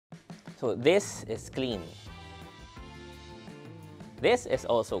So this is clean. This is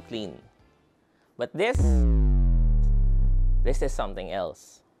also clean. But this is something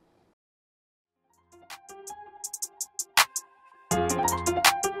else.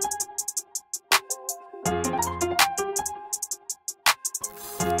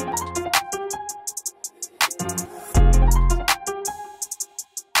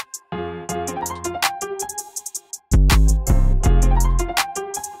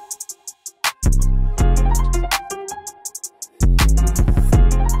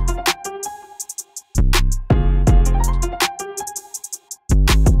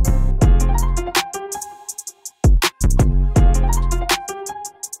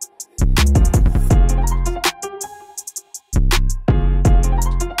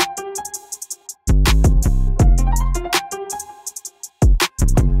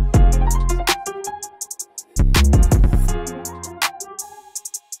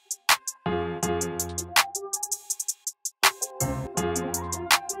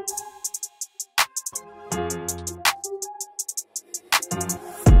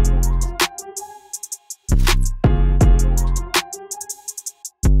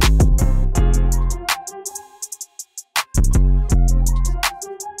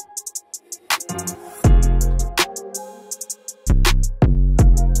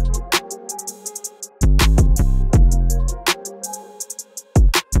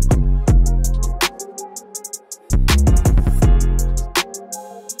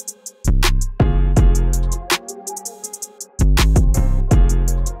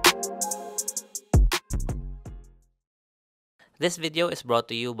 This video is brought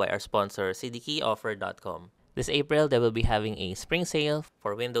to you by our sponsor, cdkeyoffer.com. This April, they will be having a spring sale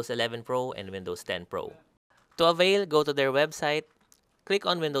for Windows 11 Pro and Windows 10 Pro. To avail, go to their website, click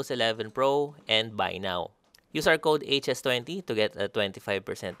on Windows 11 Pro, and buy now. Use our code HS20 to get a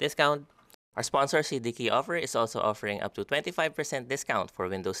 25% discount. Our sponsor, CDKeyOffer, is also offering up to 25% discount for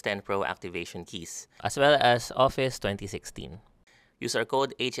Windows 10 Pro activation keys, as well as Office 2016. Use our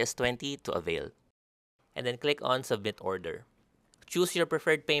code HS20 to avail. And then click on Submit Order. Choose your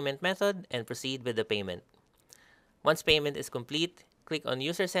preferred payment method and proceed with the payment. Once payment is complete, click on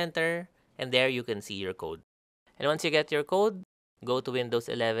User Center, and there you can see your code. And once you get your code, go to Windows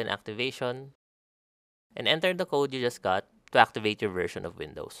 11 Activation and enter the code you just got to activate your version of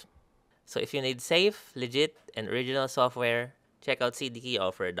Windows. So if you need safe, legit, and original software, check out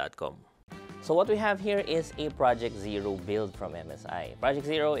cdkeyoffer.com. So what we have here is a Project Zero build from MSI. Project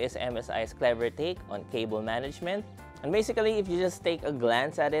Zero is MSI's clever take on cable management. And basically, if you just take a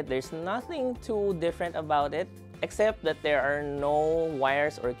glance at it, there's nothing too different about it, except that there are no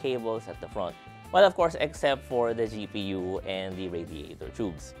wires or cables at the front. Well, of course, except for the GPU and the radiator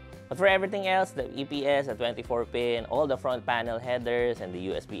tubes. But for everything else, the EPS, the 24-pin, all the front panel headers, and the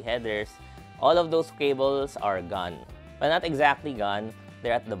USB headers, all of those cables are gone. Well, not exactly gone,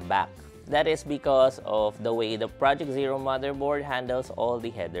 they're at the back. That is because of the way the Project Zero motherboard handles all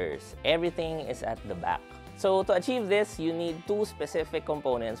the headers. Everything is at the back. So to achieve this, you need two specific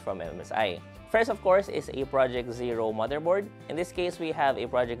components from MSI. First, of course, is a Project Zero motherboard. In this case, we have a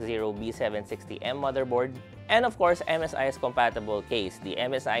Project Zero B760M motherboard. And of course, MSI's compatible case, the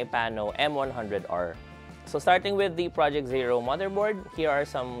MSI Pano M100R. So starting with the Project Zero motherboard, here are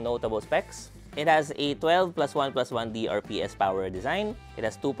some notable specs. It has a 12+1+1 DRPS power design. It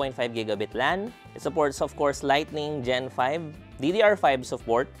has 2.5 gigabit LAN. It supports, of course, Lightning Gen 5, DDR5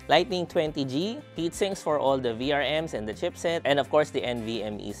 support, Lightning 20G, heatsinks for all the VRMs and the chipset, and of course the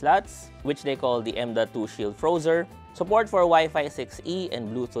NVMe slots, which they call the M.2 Shield Frozer. Support for Wi-Fi 6E and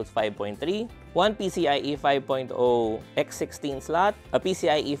Bluetooth 5.3, one PCIe 5.0 x16 slot, a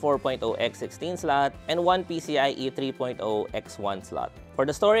PCIe 4.0 x16 slot, and one PCIe 3.0 x1 slot. For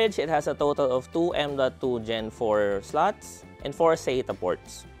the storage, it has a total of two M.2 Gen 4 slots and 4 SATA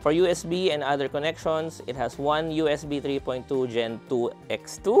ports. For USB and other connections, it has one USB 3.2 Gen 2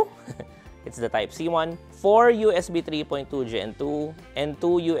 X2, it's the Type-C one, 4 USB 3.2 Gen 2, and 2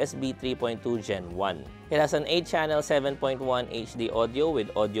 USB 3.2 Gen 1. It has an 8-channel 7.1 HD audio with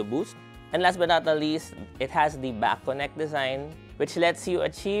audio boost. And last but not the least, it has the back connect design, which lets you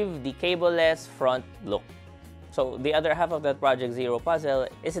achieve the cableless front look. So the other half of that Project Zero puzzle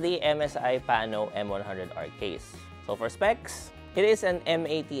is the MSI Pano M100R case. So for specs, it is an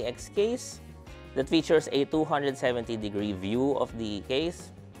M80X case that features a 270-degree view of the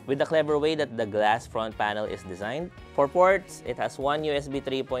case with the clever way that the glass front panel is designed. For ports, it has one USB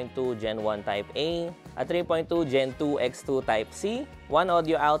 3.2 Gen 1 Type A, a 3.2 Gen 2 X2 Type C, one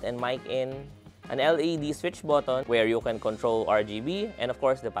audio out and mic in, an LED switch button where you can control RGB, and of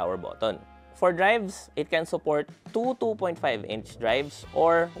course the power button. For drives, it can support two 2.5-inch drives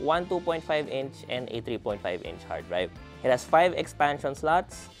or one 2.5-inch and a 3.5-inch hard drive. It has 5 expansion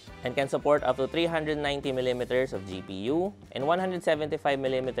slots and can support up to 390mm of GPU and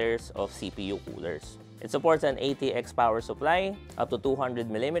 175mm of CPU coolers. It supports an ATX power supply up to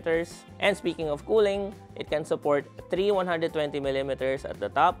 200mm, and speaking of cooling, it can support 3 120mm at the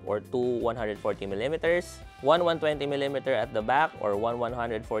top or 2 140mm, one 120mm at the back or one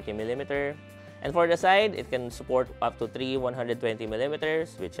 140mm, and for the side, it can support up to 3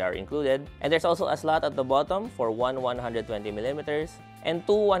 120mm, which are included. And there's also a slot at the bottom for one 120mm and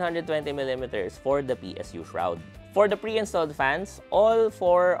two 120mm for the PSU shroud. For the pre-installed fans, all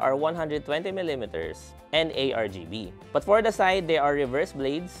 4 are 120mm and ARGB. But for the side, they are reverse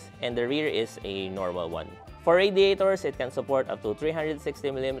blades and the rear is a normal one. For radiators, it can support up to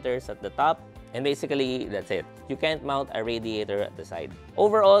 360mm at the top, and basically that's it. You can't mount a radiator at the side.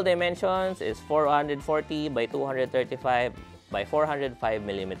 Overall dimensions is 440 by 235 by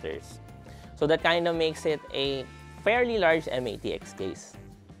 405mm. So that kind of makes it a fairly large MATX case.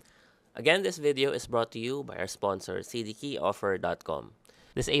 Again, this video is brought to you by our sponsor, cdkeyoffer.com.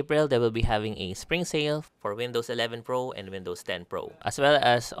 This April, they will be having a spring sale for Windows 11 Pro and Windows 10 Pro, as well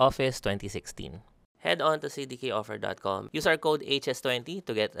as Office 2016. Head on to cdkeyoffer.com, use our code HS20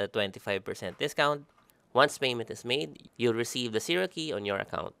 to get a 25% discount. Once payment is made, you'll receive the 0 key on your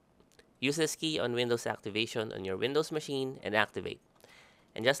account. Use this key on Windows activation on your Windows machine and activate.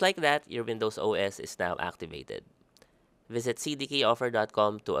 And just like that, your Windows OS is now activated. Visit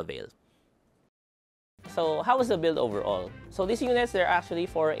cdkeyoffer.com to avail. So how was the build overall? So these units, they're actually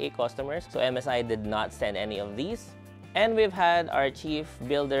for A customers, so MSI did not send any of these. And we've had our chief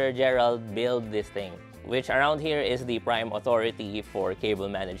builder, Gerald, build this thing, which around here is the prime authority for cable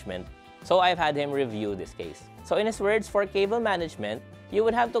management. So I've had him review this case. So in his words, for cable management, you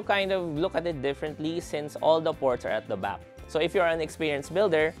would have to kind of look at it differently since all the ports are at the back. So if you're an experienced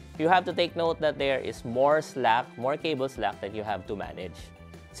builder, you have to take note that there is more slack, more cable slack that you have to manage,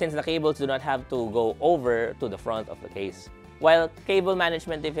 since the cables do not have to go over to the front of the case. While cable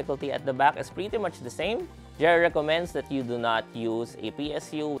management difficulty at the back is pretty much the same, Jerry recommends that you do not use a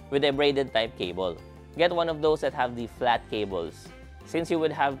PSU with a braided type cable. Get one of those that have the flat cables, since you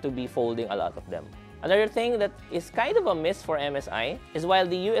would have to be folding a lot of them. Another thing that is kind of a miss for MSI is while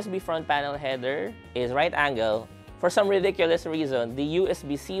the USB front panel header is right angle, for some ridiculous reason, the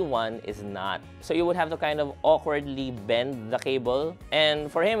USB-C one is not. So you would have to kind of awkwardly bend the cable.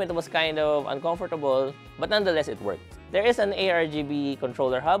 And for him, it was kind of uncomfortable, but nonetheless, it worked. There is an ARGB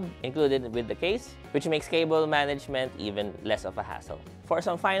controller hub included with the case, which makes cable management even less of a hassle. For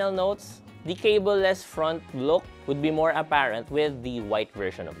some final notes, the cable-less front look would be more apparent with the white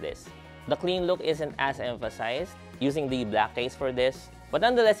version of this. The clean look isn't as emphasized using the black case for this, but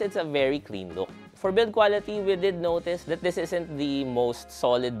nonetheless, it's a very clean look. For build quality, we did notice that this isn't the most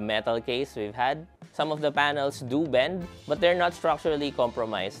solid metal case we've had. Some of the panels do bend, but they're not structurally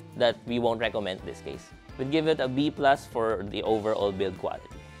compromised that we won't recommend this case. We'd give it a B+ for the overall build quality.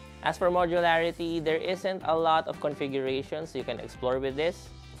 As for modularity, there isn't a lot of configurations you can explore with this.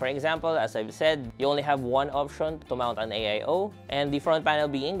 For example, as I've said, you only have one option to mount an AIO, and the front panel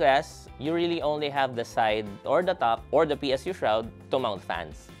being glass, you really only have the side or the top or the PSU shroud to mount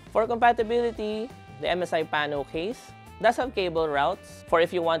fans. For compatibility, the MSI Pano case does have cable routes for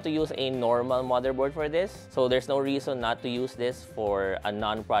if you want to use a normal motherboard for this, so there's no reason not to use this for a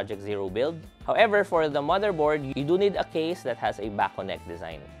non-Project Zero build. However, for the motherboard, you do need a case that has a back connect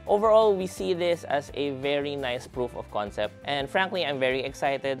design. Overall, we see this as a very nice proof of concept, and frankly, I'm very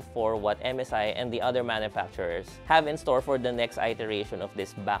excited for what MSI and the other manufacturers have in store for the next iteration of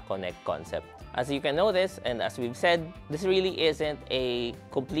this back connect concept. As you can notice, and as we've said, this really isn't a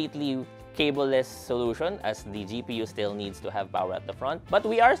completely cable-less solution, as the GPU still needs to have power at the front. But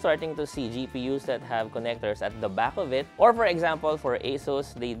we are starting to see GPUs that have connectors at the back of it. Or for example, for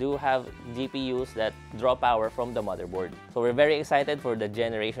ASUS, they do have GPUs that draw power from the motherboard. So we're very excited for the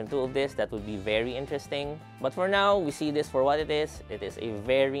generation 2 of this. That would be very interesting. But for now, we see this for what it is. It is a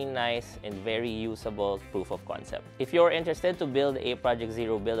very nice and very usable proof of concept. If you're interested to build a Project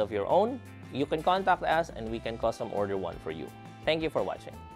Zero build of your own, you can contact us and we can custom order one for you. Thank you for watching.